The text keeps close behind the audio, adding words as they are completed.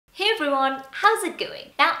everyone, how's it going?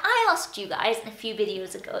 Now, I asked you guys a few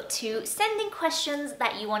videos ago to send in questions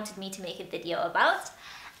that you wanted me to make a video about,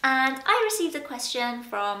 and I received a question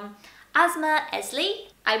from Asma Esli.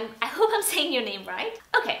 I hope I'm saying your name right.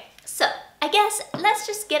 Okay, so I guess let's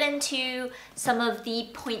just get into some of the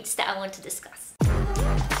points that I want to discuss.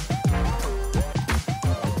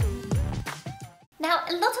 Now,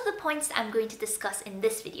 a lot of the points that I'm going to discuss in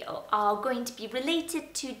this video are going to be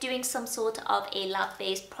related to doing some sort of a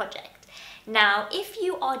lab-based project. Now, if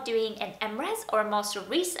you are doing an MRES or a Master of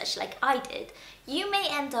Research like I did, you may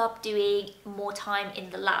end up doing more time in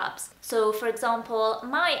the labs. So for example,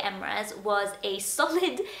 my MRES was a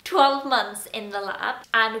solid 12 months in the lab,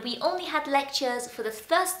 and we only had lectures for the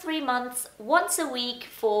first 3 months once a week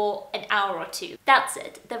for an hour or two. That's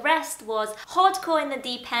it. The rest was hardcore in the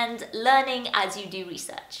deep end, learning as you do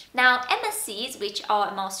research. Now, MSCs, which are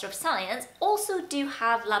a Master of Science, also do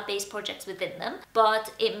have lab-based projects within them,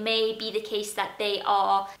 but it may be the case that they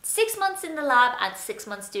are 6 months in the lab and 6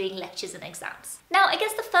 months doing lectures and exams. Now, I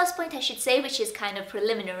guess the first point I should say, which is kind of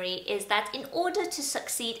preliminary, is that in order to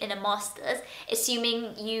succeed in a master's,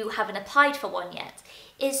 assuming you haven't applied for one yet,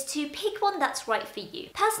 is to pick one that's right for you.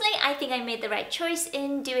 Personally, I think I made the right choice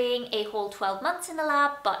in doing a whole 12 months in the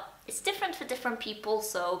lab, but it's different for different people,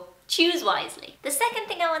 so choose wisely. The second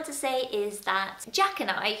thing I want to say is that Jack and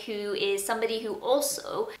I, who is somebody who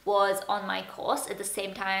also was on my course at the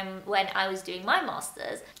same time when I was doing my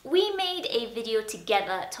master's, we made a video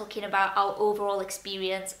together talking about our overall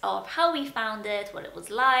experience of how we found it, what it was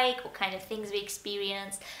like, what kind of things we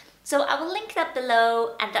experienced. So I will link that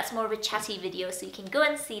below, and that's more of a chatty video, so you can go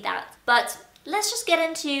and see that. But let's just get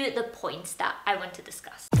into the points that I want to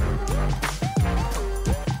discuss.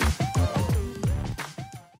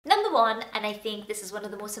 Number one, and I think this is one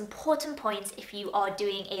of the most important points if you are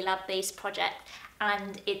doing a lab-based project,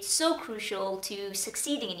 and it's so crucial to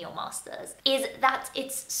succeeding in your master's, is that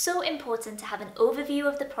it's so important to have an overview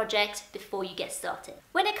of the project before you get started.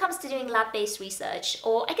 When it comes to doing lab-based research,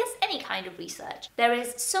 or I guess any kind of research, there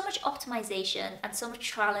is so much optimization and so much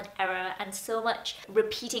trial and error and so much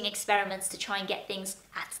repeating experiments to try and get things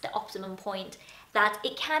at the optimum point that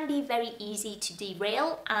it can be very easy to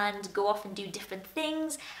derail and go off and do different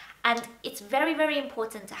things. And it's very, very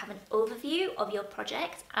important to have an overview of your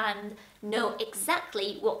project and know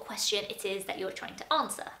exactly what question it is that you're trying to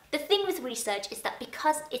answer. The thing with research is that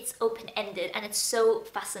because it's open-ended and it's so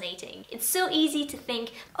fascinating, it's so easy to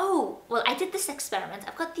think, oh, well, I did this experiment,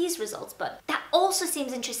 I've got these results, but that also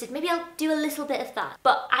seems interesting, maybe I'll do a little bit of that.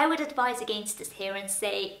 But I would advise against this here and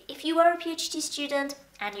say, if you are a PhD student,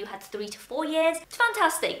 and you had 3 to 4 years, it's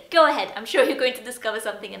fantastic. Go ahead, I'm sure you're going to discover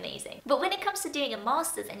something amazing. But when it comes to doing a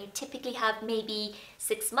master's and you typically have maybe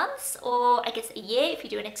 6 months or I guess a year if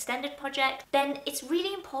you do an extended project, then it's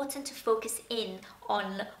really important to focus in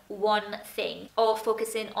on one thing, or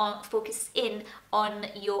focus in on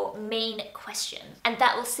your main question. And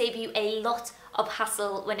that will save you a lot of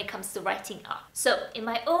hassle when it comes to writing up. So in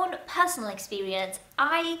my own personal experience,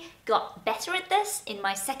 I got better at this in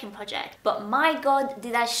my second project, but my God,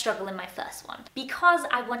 did I struggle in my first one. Because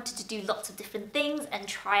I wanted to do lots of different things and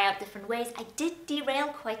try out different ways, I did derail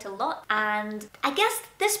quite a lot. And I guess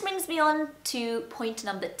this brings me on to point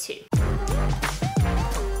number 2.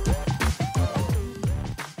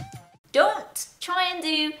 Don't try and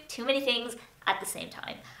do too many things at the same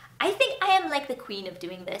time. I think I am like the queen of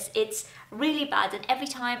doing this. It's really bad, and every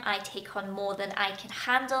time I take on more than I can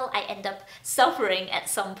handle, I end up suffering at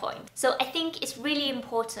some point. So I think it's really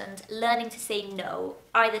important learning to say no,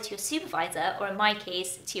 either to your supervisor or in my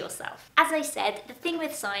case, to yourself. As I said, the thing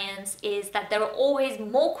with science is that there are always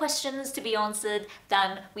more questions to be answered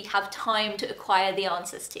than we have time to acquire the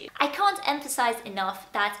answers to. I can't emphasize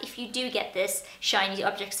enough that if you do get this shiny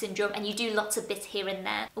object syndrome and you do lots of bits here and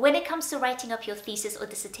there, when it comes to writing up your thesis or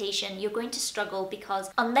dissertation, you're going to struggle, because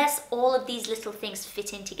unless all of these little things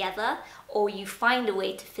fit in together, or you find a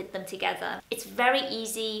way to fit them together, it's very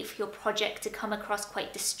easy for your project to come across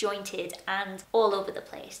quite disjointed and all over the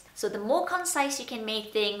place. So the more concise you can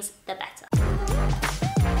make things, the better.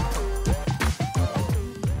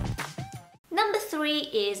 Number 3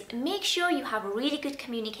 is make sure you have really good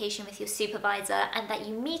communication with your supervisor and that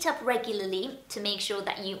you meet up regularly to make sure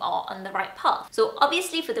that you are on the right path. So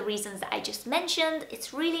obviously, for the reasons that I just mentioned,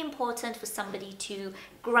 it's really important for somebody to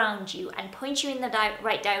ground you and point you in the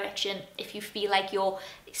right direction if you feel like you're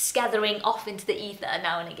scattering off into the ether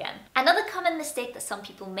now and again. Another common mistake that some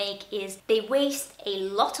people make is they waste a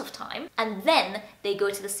lot of time and then they go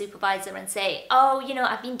to the supervisor and say, oh, you know,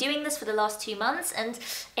 I've been doing this for the last 2 months and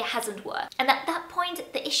it hasn't worked. And at that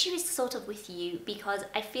point, the issue is sort of with you, because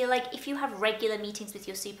I feel like if you have regular meetings with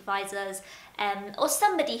your supervisors, or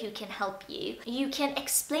somebody who can help you, you can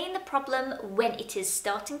explain the problem when it is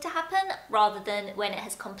starting to happen rather than when it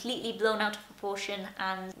has completely blown out of proportion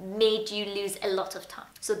and made you lose a lot of time.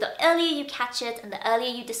 So the earlier you catch it and the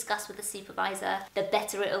earlier you discuss with the supervisor, the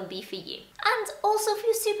better it'll be for you. And also for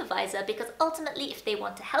your supervisor, because ultimately if they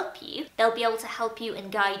want to help you, they'll be able to help you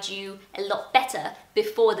and guide you a lot better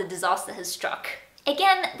before the disaster has struck.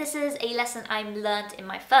 Again, this is a lesson I learned in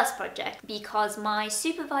my first project because my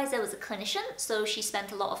supervisor was a clinician, so she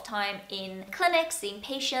spent a lot of time in clinics, seeing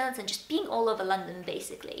patients and just being all over London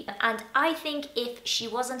basically. And I think if she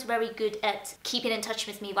wasn't very good at keeping in touch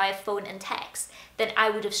with me via phone and text, then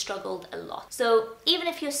I would have struggled a lot. So even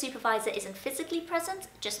if your supervisor isn't physically present,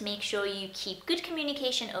 just make sure you keep good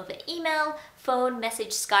communication over email, phone,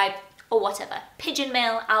 message, Skype, or whatever. Pigeon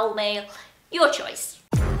mail, owl mail, your choice.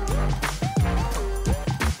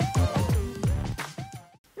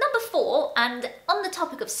 And on the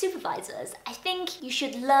topic of supervisors, I think you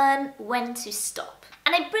should learn when to stop.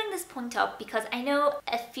 And I bring this point up because I know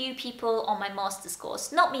a few people on my master's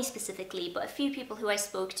course, not me specifically, but a few people who I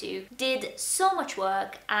spoke to did so much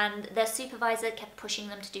work and their supervisor kept pushing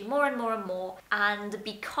them to do more and more and more. And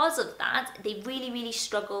because of that, they really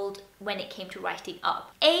struggled when it came to writing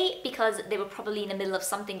up. A, because they were probably in the middle of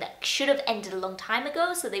something that should have ended a long time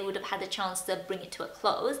ago, so they would have had a chance to bring it to a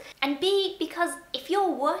close. And B, because if you're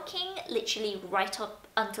working literally right up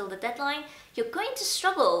until the deadline, you're going to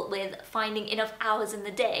struggle with finding enough hours in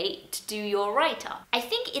the day to do your write-up. I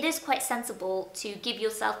think it is quite sensible to give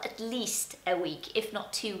yourself at least a week, if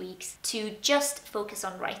not 2 weeks, to just focus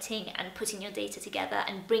on writing and putting your data together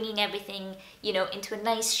and bringing everything, you know, into a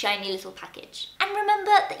nice shiny little package. And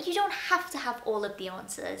remember that you don't have to have all of the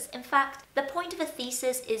answers. In fact, the point of a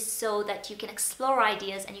thesis is so that you can explore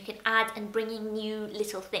ideas and you can add and bring in new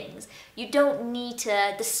little things. You don't need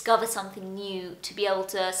to discover something new to be able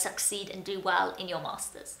to succeed and do well in your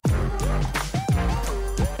masters.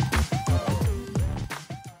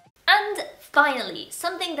 And finally,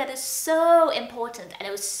 something that is so important, and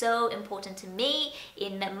it was so important to me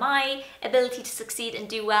in my ability to succeed and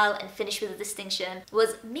do well and finish with a distinction,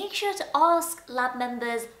 was make sure to ask lab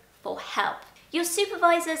members for help. Your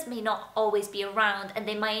supervisors may not always be around and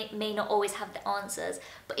they may not always have the answers,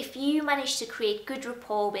 but if you manage to create good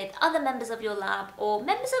rapport with other members of your lab or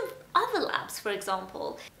members of other labs, for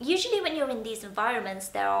example, usually when you're in these environments,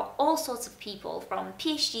 there are all sorts of people, from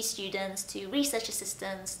PhD students to research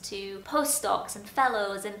assistants to postdocs and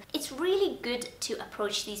fellows, and it's really good to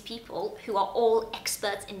approach these people who are all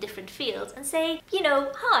experts in different fields and say, you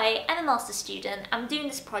know, hi, I'm a master's student, I'm doing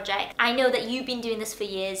this project, I know that you've been doing this for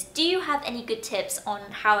years, do you have any good tips on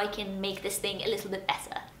how I can make this thing a little bit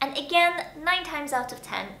better? And again, 9 times out of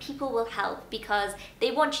 10, people will help because they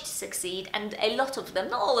want you to succeed, and a lot of them,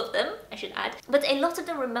 not all of them, I should add, but a lot of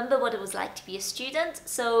them remember what it was like to be a student,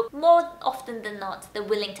 so more often than not, they're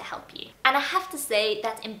willing to help you. And I have to say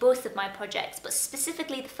that in both of my projects, but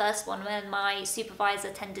specifically the first one when my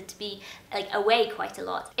supervisor tended to be away quite a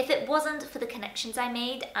lot, if it wasn't for the connections I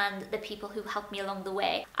made and the people who helped me along the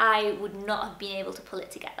way, I would not have been able to pull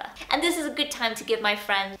it together. And this is a good time to give my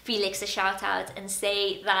friend Felix a shout out and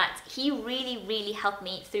say that he really helped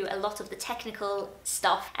me through a lot of the technical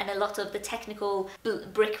stuff and a lot of the technical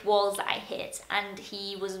brick walls that I hit, and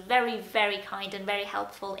he was very kind and very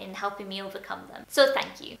helpful in helping me overcome them. So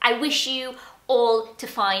thank you. I wish you all to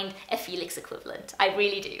find a FELIX equivalent. I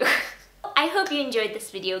really do. I hope you enjoyed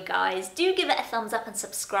this video, guys. Do give it a thumbs up and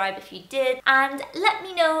subscribe if you did, and let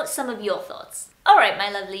me know some of your thoughts. Alright, my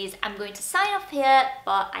lovelies, I'm going to sign off here,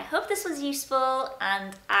 but I hope this was useful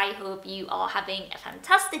and I hope you are having a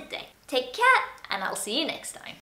fantastic day. Take care, and I'll see you next time.